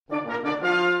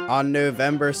On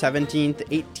November 17th,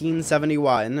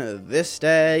 1871, this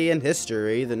day in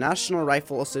history, the National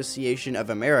Rifle Association of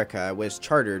America was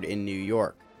chartered in New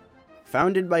York.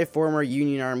 Founded by former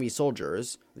Union Army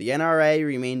soldiers, the NRA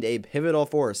remained a pivotal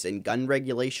force in gun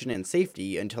regulation and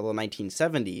safety until the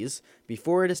 1970s,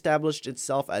 before it established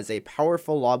itself as a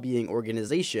powerful lobbying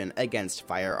organization against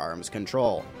firearms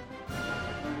control.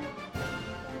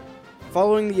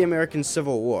 Following the American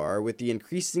Civil War, with the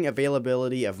increasing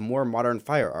availability of more modern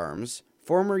firearms,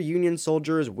 former Union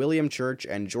soldiers William Church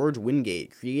and George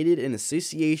Wingate created an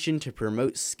association to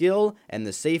promote skill and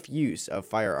the safe use of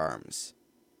firearms.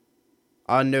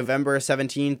 On November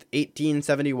 17,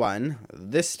 1871,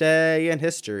 this day in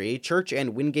history, Church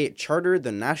and Wingate chartered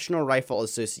the National Rifle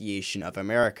Association of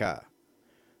America.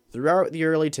 Throughout the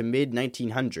early to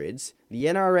mid-1900s, the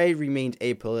NRA remained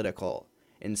apolitical,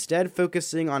 instead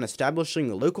focusing on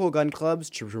establishing local gun clubs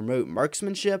to promote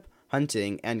marksmanship,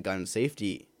 hunting, and gun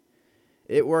safety.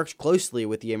 It worked closely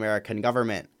with the American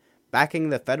government, backing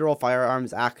the Federal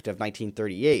Firearms Act of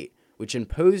 1938, which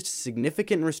imposed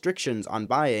significant restrictions on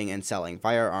buying and selling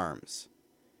firearms.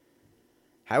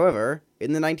 However,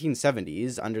 in the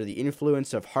 1970s, under the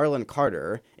influence of Harlan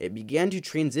Carter, it began to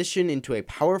transition into a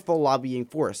powerful lobbying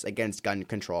force against gun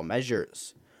control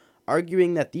measures,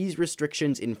 arguing that these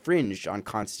restrictions infringed on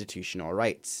constitutional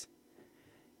rights.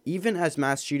 Even as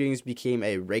mass shootings became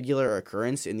a regular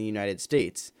occurrence in the United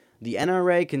States, the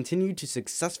NRA continued to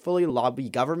successfully lobby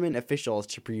government officials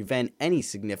to prevent any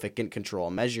significant control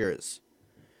measures.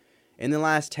 In the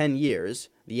last 10 years,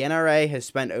 the NRA has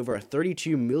spent over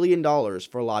 $32 million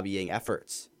for lobbying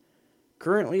efforts.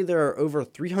 Currently, there are over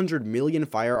 300 million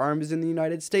firearms in the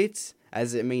United States,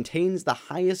 as it maintains the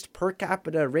highest per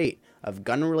capita rate of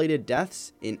gun-related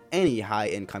deaths in any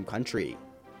high-income country.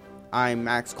 I'm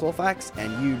Max Colfax,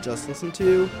 and you just listened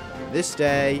to This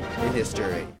Day in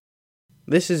History.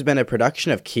 This has been a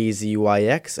production of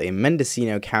KZYX, a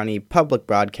Mendocino County Public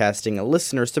Broadcasting, a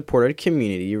listener-supported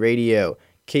community radio.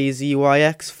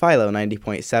 KZYX, Philo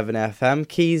 90.7 FM,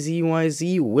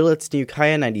 KZYZ, Willits, New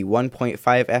Kaya 91.5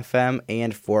 FM,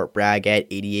 and Fort Bragg at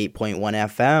 88.1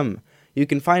 FM. You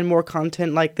can find more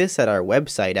content like this at our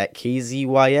website at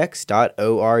kzyx.org,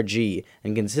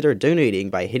 and consider donating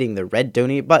by hitting the red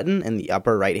donate button in the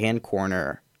upper right-hand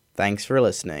corner. Thanks for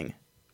listening.